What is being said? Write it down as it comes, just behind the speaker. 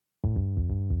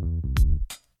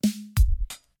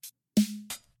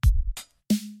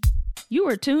You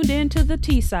are tuned in to The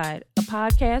T-Side, a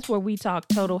podcast where we talk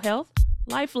total health,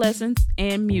 life lessons,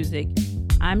 and music.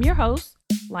 I'm your host,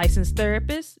 licensed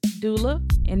therapist, doula,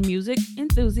 and music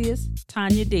enthusiast,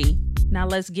 Tanya D. Now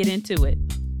let's get into it.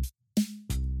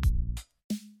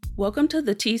 Welcome to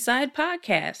The T-Side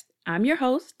podcast. I'm your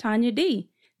host, Tanya D.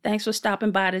 Thanks for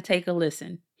stopping by to take a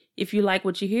listen. If you like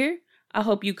what you hear, I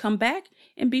hope you come back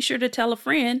and be sure to tell a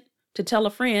friend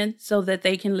so that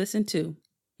they can listen too.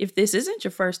 If this isn't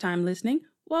your first time listening,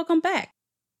 welcome back.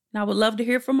 Now, I would love to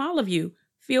hear from all of you.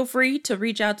 Feel free to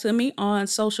reach out to me on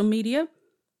social media,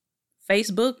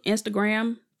 Facebook,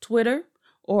 Instagram, Twitter,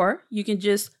 or you can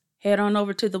just head on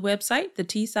over to the website,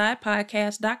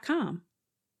 thetsidepodcast.com.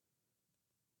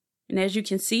 And as you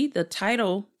can see, the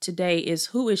title today is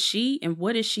Who is she and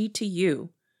what is she to you?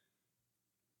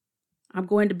 I'm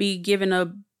going to be giving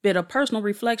a bit of personal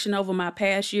reflection over my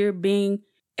past year being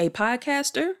a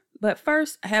podcaster. But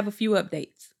first, I have a few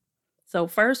updates. So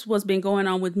first, what's been going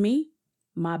on with me?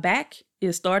 My back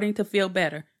is starting to feel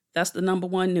better. That's the number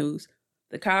one news.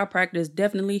 The chiropractor is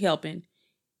definitely helping.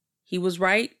 He was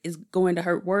right. It's going to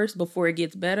hurt worse before it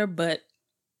gets better. But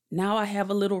now I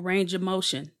have a little range of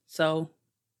motion. So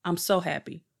I'm so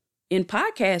happy. In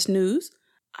podcast news,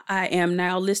 I am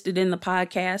now listed in the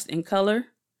podcast in color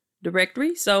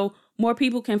directory. So more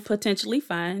people can potentially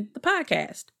find the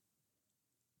podcast.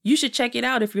 You should check it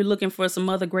out if you're looking for some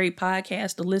other great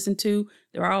podcasts to listen to.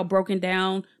 They're all broken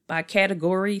down by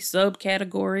category,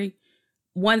 subcategory.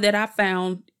 One that I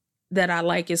found that I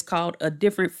like is called A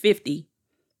Different 50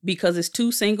 because it's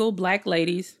two single Black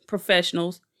ladies,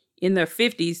 professionals in their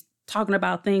 50s, talking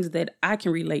about things that I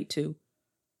can relate to.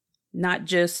 Not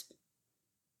just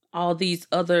all these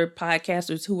other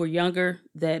podcasters who are younger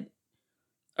that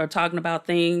are talking about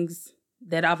things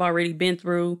that I've already been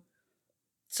through.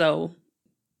 So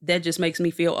that just makes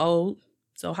me feel old.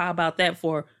 So how about that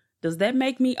for, does that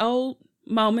make me old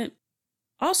moment?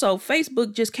 Also,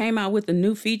 Facebook just came out with a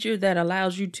new feature that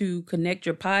allows you to connect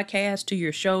your podcast to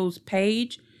your show's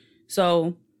page.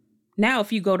 So now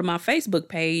if you go to my Facebook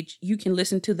page, you can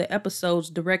listen to the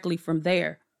episodes directly from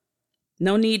there.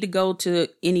 No need to go to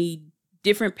any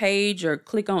different page or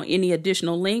click on any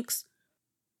additional links.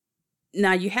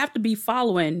 Now you have to be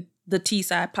following the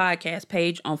T-Side podcast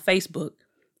page on Facebook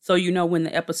so you know when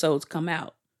the episodes come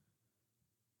out.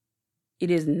 It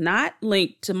is not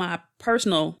linked to my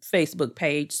personal Facebook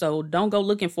page, so don't go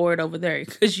looking for it over there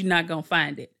because you're not going to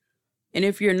find it. And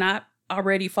if you're not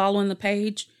already following the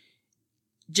page,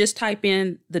 just type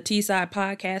in the T-Side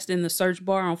podcast in the search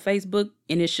bar on Facebook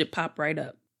and it should pop right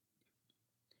up.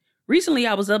 Recently,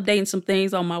 I was updating some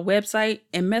things on my website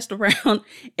and messed around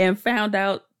and found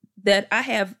out that I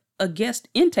have a guest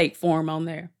intake form on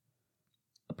there.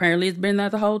 Apparently, it's been there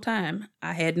the whole time.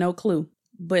 I had no clue.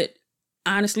 But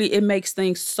honestly, it makes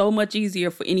things so much easier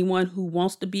for anyone who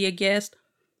wants to be a guest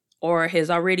or has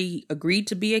already agreed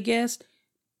to be a guest.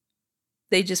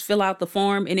 They just fill out the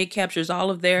form and it captures all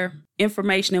of their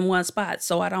information in one spot.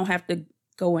 So I don't have to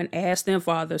go and ask them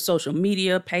for all their social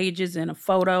media pages and a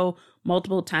photo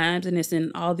multiple times. And it's in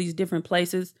all these different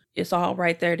places. It's all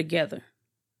right there together.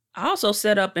 I also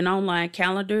set up an online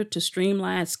calendar to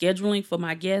streamline scheduling for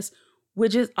my guests,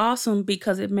 which is awesome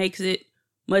because it makes it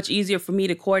much easier for me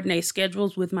to coordinate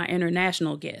schedules with my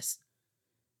international guests.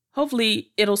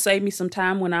 Hopefully, it'll save me some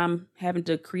time when I'm having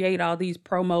to create all these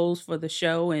promos for the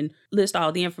show and list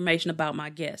all the information about my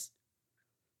guests.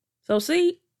 So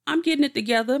see, I'm getting it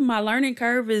together. My learning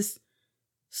curve is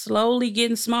slowly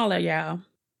getting smaller, y'all.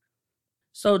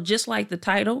 So just like the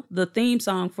title, the theme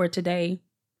song for today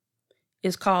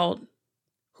is called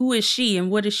Who is She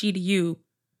and What is She to You?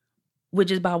 Which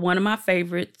is by one of my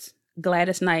favorites,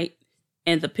 Gladys Knight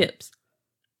and the Pips.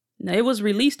 Now, it was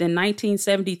released in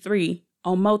 1973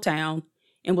 on Motown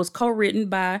and was co-written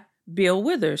by Bill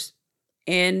Withers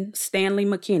and Stanley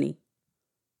McKinney.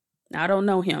 Now, I don't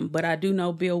know him, but I do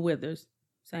know Bill Withers,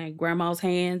 sang Grandma's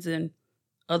Hands and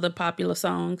other popular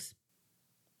songs.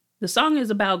 The song is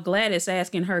about Gladys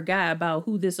asking her guy about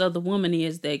who this other woman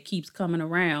is that keeps coming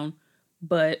around,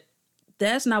 but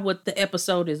that's not what the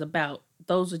episode is about.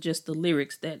 Those are just the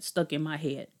lyrics that stuck in my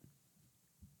head.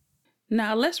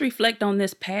 Now, let's reflect on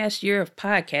this past year of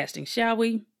podcasting, shall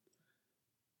we?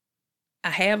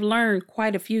 I have learned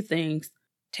quite a few things,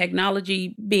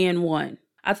 technology being one.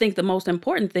 I think the most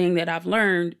important thing that I've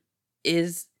learned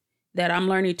is that I'm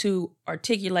learning to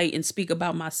articulate and speak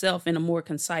about myself in a more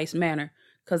concise manner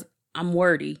because I'm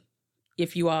wordy,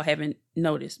 if you all haven't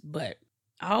noticed. But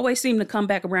I always seem to come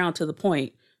back around to the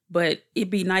point. But it'd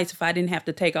be nice if I didn't have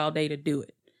to take all day to do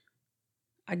it.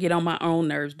 I get on my own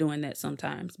nerves doing that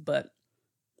sometimes, but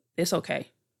it's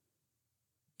okay.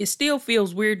 It still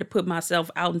feels weird to put myself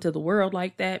out into the world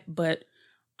like that, but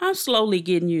I'm slowly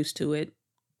getting used to it.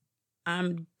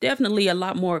 I'm definitely a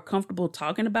lot more comfortable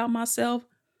talking about myself.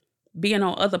 Being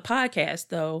on other podcasts,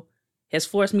 though, has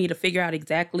forced me to figure out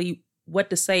exactly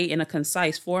what to say in a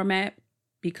concise format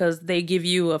because they give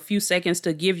you a few seconds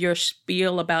to give your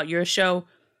spiel about your show.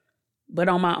 But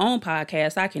on my own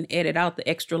podcast, I can edit out the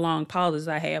extra long pauses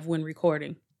I have when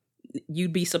recording.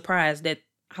 You'd be surprised at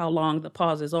how long the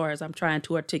pauses are as I'm trying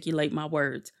to articulate my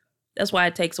words. That's why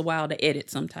it takes a while to edit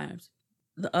sometimes.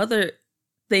 The other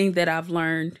thing that I've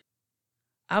learned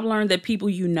that people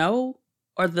you know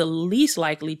are the least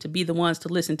likely to be the ones to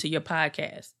listen to your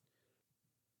podcast.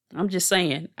 I'm just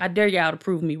saying, I dare y'all to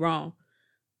prove me wrong.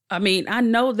 I mean, I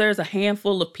know there's a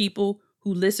handful of people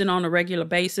who listen on a regular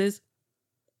basis,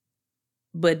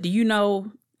 but do you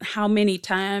know how many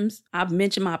times I've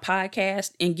mentioned my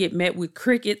podcast and get met with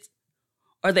crickets,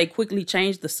 or they quickly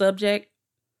change the subject?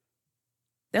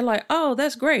 They're like, oh,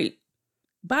 that's great.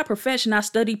 By profession, I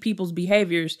study people's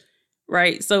behaviors,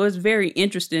 right? So it's very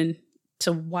interesting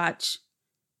to watch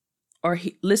or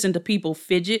listen to people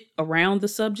fidget around the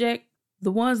subject.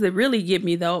 The ones that really get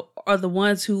me, though, are the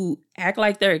ones who act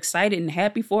like they're excited and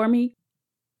happy for me.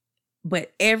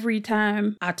 But every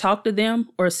time I talk to them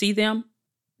or see them,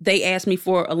 they ask me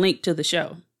for a link to the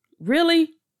show. Really?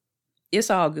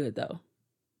 It's all good, though.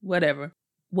 Whatever.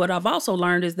 What I've also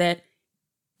learned is that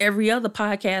every other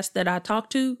podcast that I talk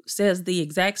to says the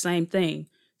exact same thing.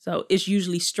 So it's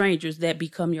usually strangers that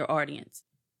become your audience.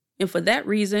 And for that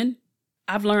reason,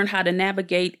 I've learned how to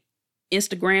navigate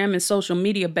Instagram and social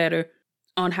media better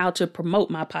on how to promote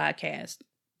my podcast.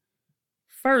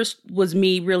 First was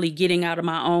me really getting out of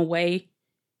my own way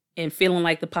and feeling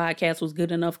like the podcast was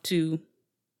good enough to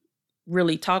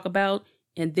really talk about.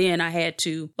 And then I had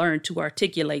to learn to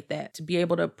articulate that, to be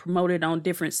able to promote it on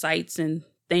different sites and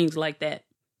things like that.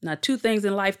 Now, two things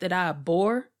in life that I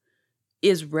abhor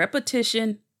is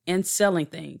repetition and selling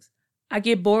things. I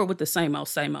get bored with the same old,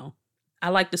 same old. I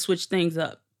like to switch things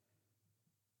up.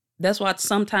 That's why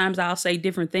sometimes I'll say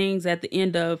different things at the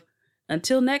end of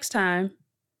until next time,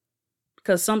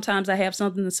 because sometimes I have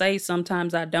something to say,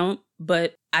 sometimes I don't,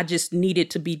 but I just need it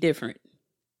to be different.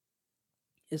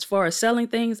 As far as selling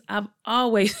things, I've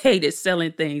always hated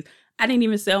selling things. I didn't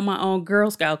even sell my own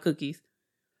Girl Scout cookies.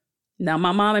 Now,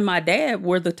 my mom and my dad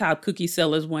were the top cookie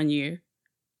sellers one year.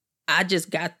 I just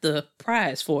got the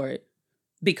prize for it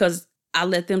because I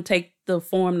let them take the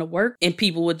form to work and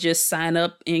people would just sign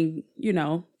up and,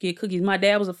 get cookies. My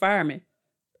dad was a fireman.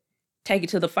 Take it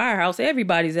to the firehouse.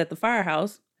 Everybody's at the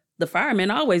firehouse. The firemen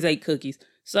always ate cookies.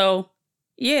 So,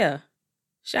 yeah,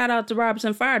 shout out to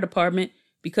Robertson Fire Department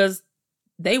because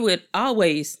they would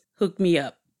always hook me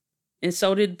up. And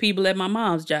so did people at my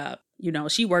mom's job.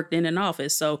 She worked in an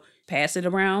office, so pass it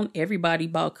around. Everybody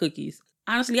bought cookies.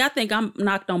 Honestly, I think I'm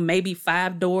knocked on maybe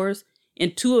 5 doors,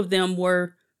 and 2 of them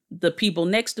were the people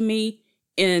next to me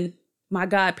and my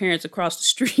godparents across the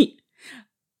street.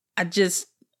 I just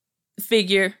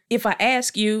figure if I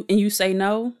ask you and you say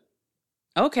no,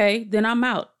 okay, then I'm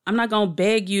out. I'm not going to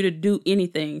beg you to do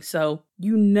anything. So,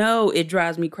 it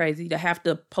drives me crazy to have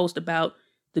to post about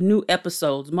the new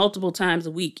episodes multiple times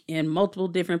a week in multiple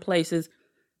different places.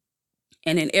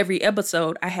 And in every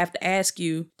episode, I have to ask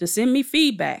you to send me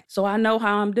feedback so I know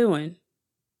how I'm doing.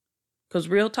 Because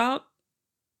real talk,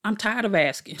 I'm tired of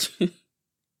asking.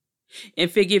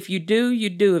 And figure if you do, you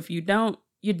do. If you don't,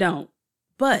 you don't.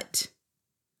 But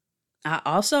I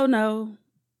also know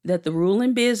that the rule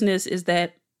in business is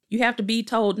that you have to be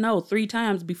told no 3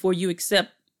 times before you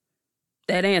accept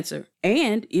that answer.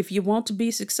 And if you want to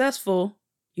be successful,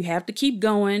 you have to keep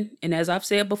going. And as I've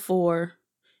said before,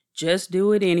 just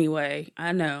do it anyway.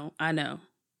 I know.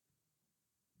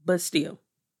 But still,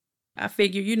 I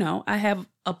figure, I have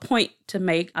a point to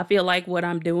make. I feel like what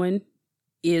I'm doing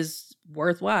is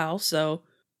worthwhile. So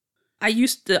I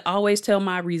used to always tell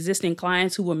my resistant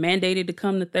clients who were mandated to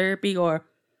come to therapy or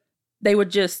they were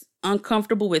just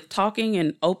uncomfortable with talking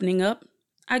and opening up.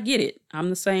 I get it. I'm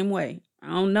the same way. I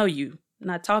don't know you. I'm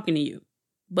not talking to you.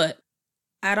 But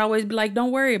I'd always be like,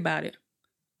 don't worry about it.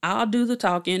 I'll do the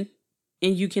talking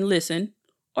and you can listen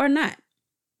or not.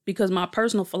 Because my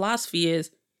personal philosophy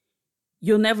is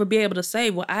you'll never be able to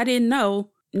say, well, I didn't know.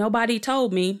 Nobody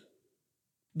told me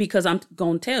because I'm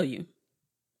going to tell you.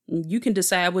 You can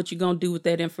decide what you're going to do with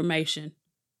that information.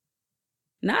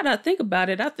 Now that I think about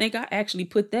it, I think I actually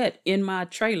put that in my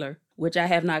trailer, which I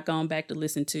have not gone back to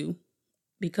listen to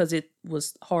because it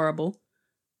was horrible.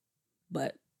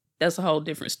 But that's a whole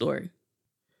different story.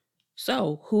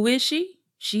 So, who is she?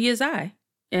 She is I,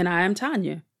 and I am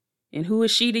Tanya. And who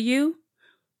is she to you?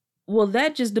 Well,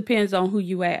 that just depends on who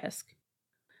you ask.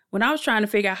 When I was trying to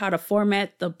figure out how to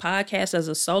format the podcast as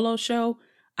a solo show,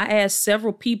 I asked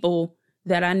several people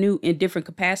that I knew in different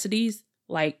capacities,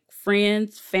 like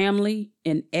friends, family,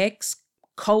 an ex,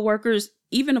 coworkers,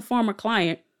 even a former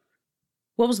client,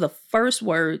 what was the first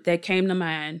word that came to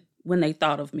mind when they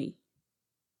thought of me?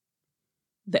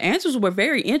 The answers were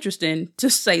very interesting, to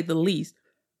say the least.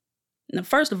 Now,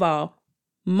 first of all,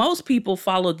 most people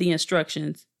followed the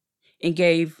instructions and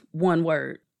gave one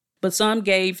word, but some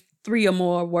gave 3 or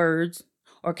more words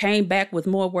or came back with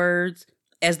more words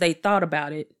as they thought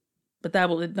about it. But that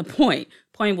was the point.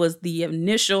 Point was the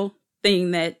initial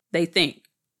thing that they think.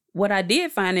 What I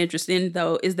did find interesting,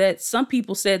 though, is that some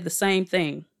people said the same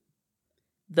thing.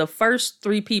 The first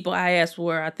 3 people I asked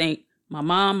were, I think, my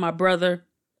mom, my brother,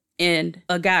 and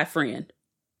a guy friend.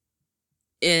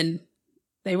 And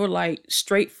they were like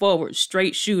straightforward,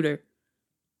 straight shooter,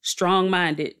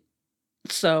 strong-minded.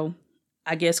 So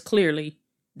I guess clearly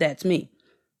that's me.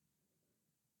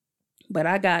 But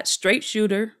I got straight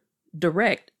shooter,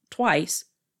 direct twice,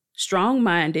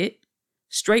 strong-minded,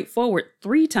 straightforward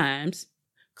 3 times,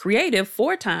 creative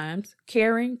 4 times,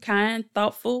 caring, kind,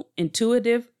 thoughtful,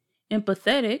 intuitive,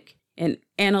 empathetic, and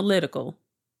analytical.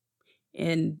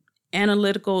 And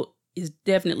analytical is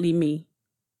definitely me.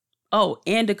 Oh,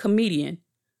 and a comedian.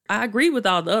 I agree with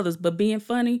all the others, but being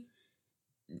funny,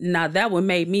 now that one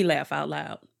made me laugh out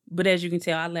loud. But as you can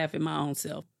tell, I laugh at my own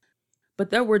self. But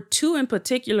there were 2 in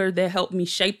particular that helped me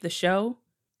shape the show.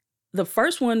 The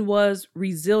first one was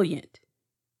resilient.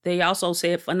 They also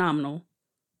said phenomenal.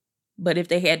 But if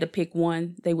they had to pick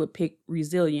one, they would pick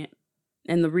resilient.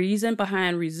 And the reason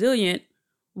behind resilient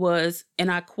was,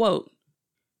 and I quote,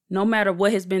 "No matter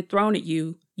what has been thrown at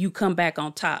you, you come back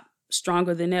on top,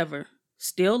 stronger than ever,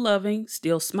 still loving,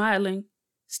 still smiling,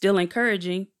 still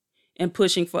encouraging, and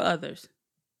pushing for others."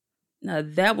 Now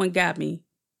that one got me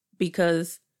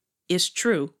because it's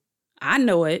true. I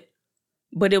know it,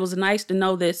 but it was nice to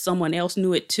know that someone else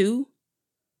knew it too.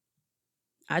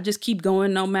 I just keep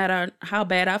going no matter how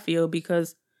bad I feel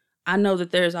because I know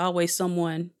that there's always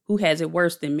someone who has it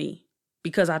worse than me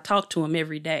because I talk to them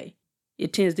every day.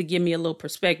 It tends to give me a little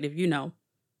perspective, you know.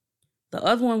 The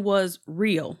other one was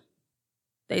real.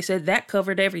 They said that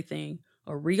covered everything.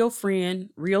 A real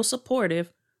friend, real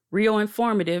supportive, real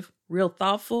informative, real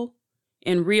thoughtful,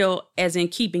 and real as in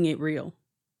keeping it real.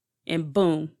 And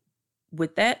boom,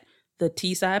 with that, the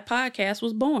T-Side podcast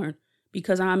was born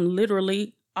because I'm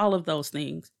literally all of those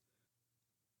things.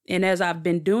 And as I've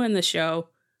been doing the show,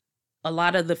 a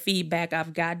lot of the feedback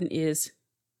I've gotten is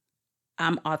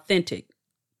I'm authentic.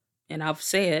 And I've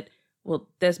said, well,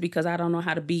 that's because I don't know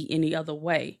how to be any other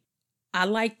way. I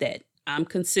like that. I'm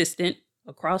consistent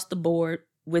across the board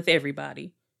with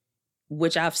everybody,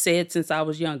 which I've said since I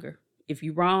was younger. If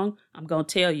you're wrong, I'm going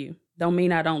to tell you. Don't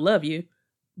mean I don't love you,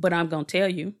 but I'm going to tell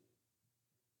you.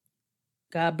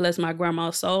 God bless my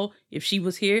grandma's soul. If she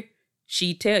was here,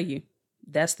 she'd tell you.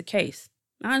 That's the case.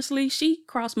 Honestly, she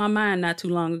crossed my mind not too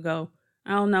long ago.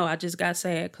 I don't know. I just got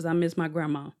sad because I miss my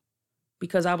grandma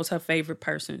because I was her favorite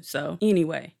person. So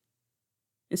anyway,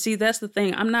 and see, that's the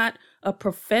thing. I'm not a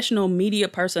professional media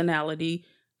personality.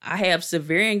 I have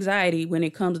severe anxiety when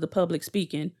it comes to public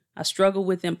speaking. I struggle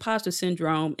with imposter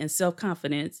syndrome and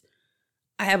self-confidence.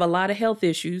 I have a lot of health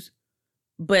issues,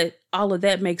 but all of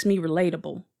that makes me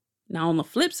relatable. Now, on the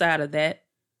flip side of that,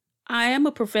 I am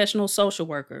a professional social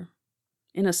worker.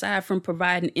 And aside from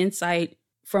providing insight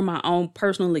from my own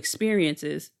personal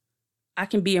experiences, I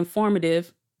can be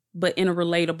informative, but in a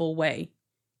relatable way.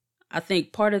 I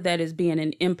think part of that is being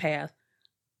an empath.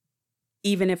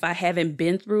 Even if I haven't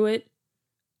been through it,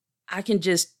 I can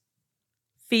just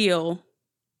feel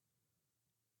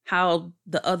how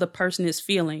the other person is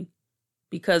feeling.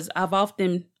 Because I've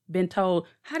often been told,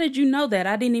 how did you know that?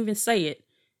 I didn't even say it.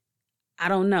 I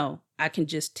don't know. I can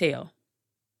just tell.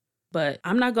 But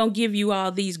I'm not going to give you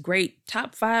all these great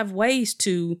top 5 ways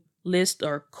to list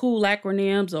or cool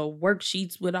acronyms or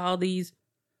worksheets with all these,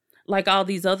 like all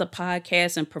these other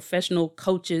podcasts and professional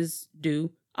coaches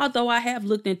do. Although I have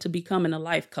looked into becoming a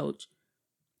life coach.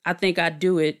 I think I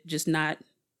do it, just not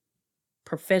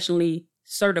professionally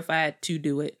certified to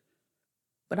do it.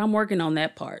 But I'm working on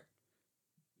that part.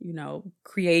 You know,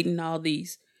 creating all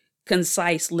these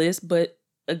concise lists, but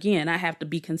again, I have to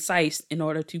be concise in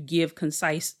order to give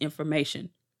concise information.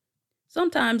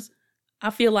 Sometimes I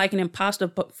feel like an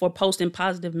imposter for posting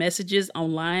positive messages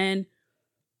online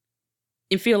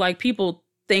and feel like people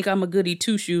think I'm a goody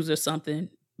two-shoes or something.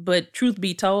 But truth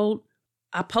be told,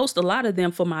 I post a lot of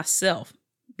them for myself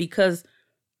because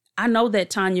I know that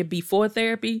Tanya before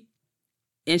therapy,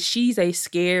 and she's a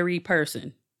scary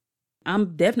person.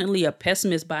 I'm definitely a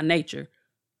pessimist by nature.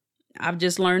 I've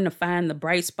just learned to find the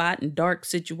bright spot in dark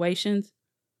situations.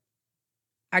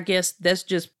 I guess that's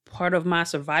just part of my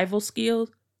survival skills,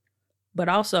 but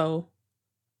also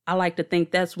I like to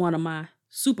think that's one of my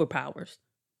superpowers.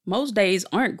 Most days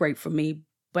aren't great for me,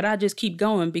 but I just keep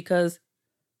going because,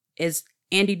 as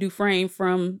Andy Dufresne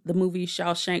from the movie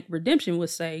Shawshank Redemption would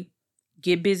say,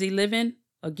 get busy living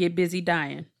or get busy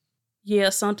dying. Yeah,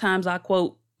 sometimes I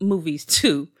quote movies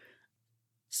too.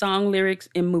 Song lyrics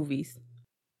in movies.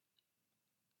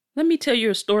 Let me tell you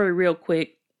a story real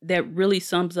quick that really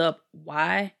sums up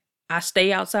why I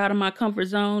stay outside of my comfort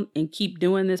zone and keep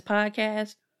doing this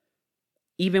podcast,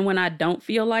 even when I don't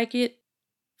feel like it.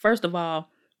 First of all,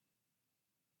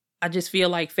 I just feel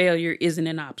like failure isn't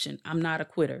an option. I'm not a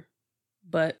quitter.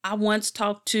 But I once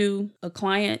talked to a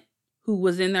client who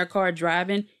was in their car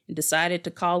driving and decided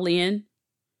to call in.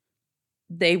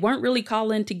 They weren't really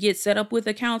calling to get set up with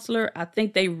a counselor. I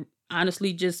think they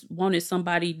honestly just wanted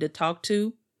somebody to talk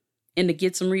to and to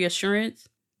get some reassurance.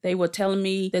 They were telling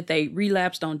me that they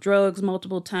relapsed on drugs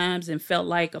multiple times and felt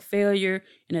like a failure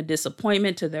and a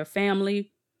disappointment to their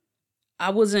family. I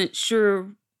wasn't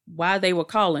sure why they were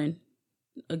calling.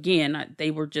 Again,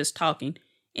 they were just talking.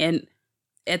 And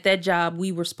at that job,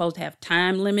 we were supposed to have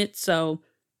time limits. So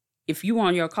if you were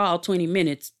on your call 20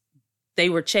 minutes, they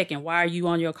were checking, why are you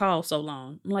on your call so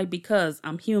long? I'm like, because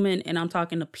I'm human and I'm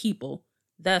talking to people.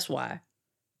 That's why.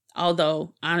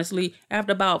 Although, honestly,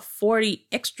 after about 40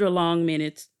 extra long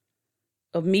minutes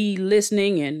of me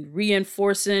listening and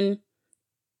reinforcing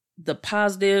the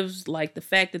positives, like the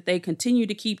fact that they continue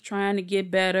to keep trying to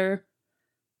get better,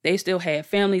 they still had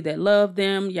family that loved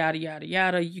them, yada, yada,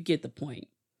 yada, you get the point.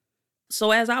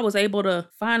 So as I was able to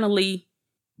finally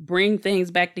bring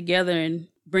things back together and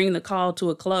bring the call to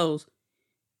a close,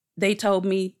 they told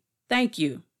me, thank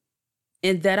you.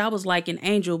 And that I was like an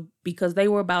angel because they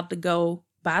were about to go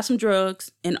buy some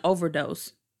drugs and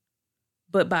overdose.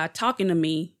 But by talking to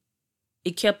me,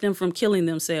 it kept them from killing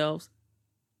themselves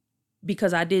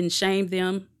because I didn't shame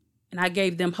them and I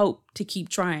gave them hope to keep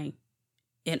trying.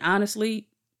 And honestly,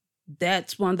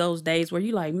 that's one of those days where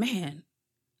you're like, man,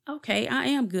 okay, I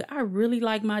am good. I really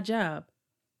like my job.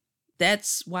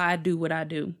 That's why I do what I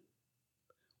do,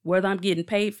 whether I'm getting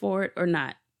paid for it or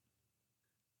not.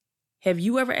 Have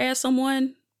you ever asked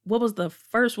someone, what was the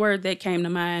first word that came to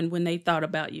mind when they thought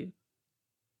about you?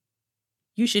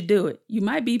 You should do it. You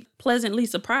might be pleasantly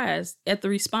surprised at the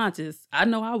responses. I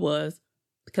know I was,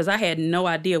 because I had no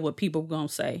idea what people were going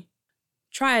to say.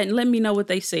 Try it and let me know what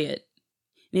they said.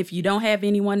 And if you don't have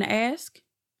anyone to ask,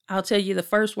 I'll tell you the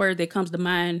first word that comes to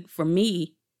mind for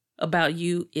me about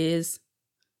you is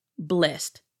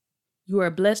blessed. You are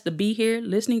blessed to be here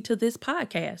listening to this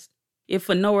podcast, if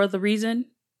for no other reason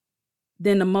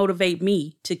than to motivate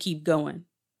me to keep going.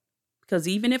 Because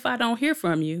even if I don't hear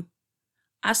from you,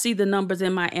 I see the numbers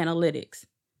in my analytics.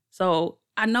 So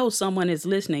I know someone is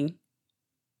listening.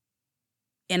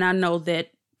 And I know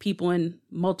that people in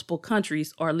multiple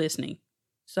countries are listening.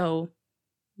 So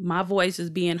my voice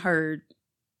is being heard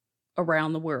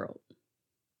around the world.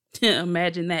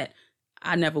 Imagine that.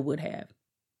 I never would have.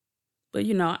 But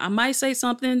I might say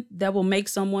something that will make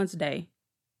someone's day.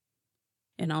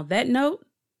 And on that note,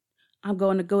 I'm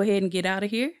going to go ahead and get out of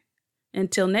here.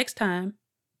 Until next time,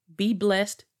 be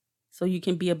blessed so you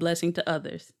can be a blessing to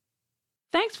others.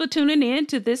 Thanks for tuning in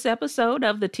to this episode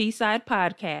of the T-Side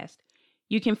Podcast.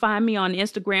 You can find me on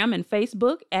Instagram and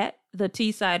Facebook at the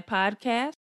T-Side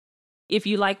Podcast. If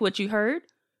you like what you heard,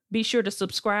 be sure to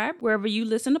subscribe wherever you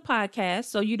listen to podcasts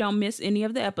so you don't miss any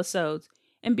of the episodes.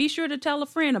 And be sure to tell a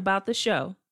friend about the show.